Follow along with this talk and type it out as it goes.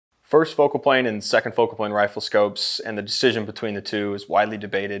First focal plane and second focal plane rifle scopes, and the decision between the two is widely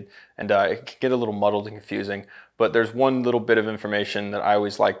debated, and it can get a little muddled and confusing. But there's one little bit of information that I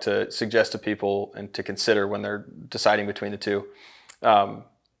always like to suggest to people and to consider when they're deciding between the two.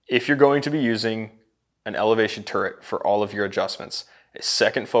 If you're going to be using an elevation turret for all of your adjustments, a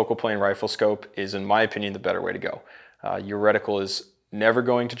second focal plane rifle scope is, in my opinion, the better way to go. Your reticle is never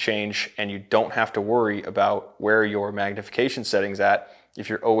going to change, and you don't have to worry about where your magnification setting's at if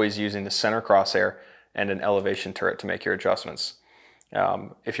you're always using the center crosshair and an elevation turret to make your adjustments.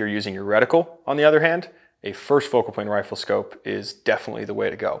 If you're using your reticle, on the other hand, a first focal plane rifle scope is definitely the way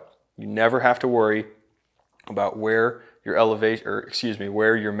to go. You never have to worry about where your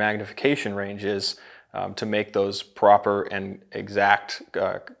where your magnification range is to make those proper and exact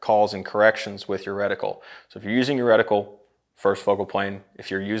calls and corrections with your reticle. So if you're using your reticle, first focal plane.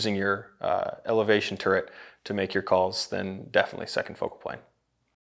 If you're using your elevation turret to make your calls, then definitely second focal plane.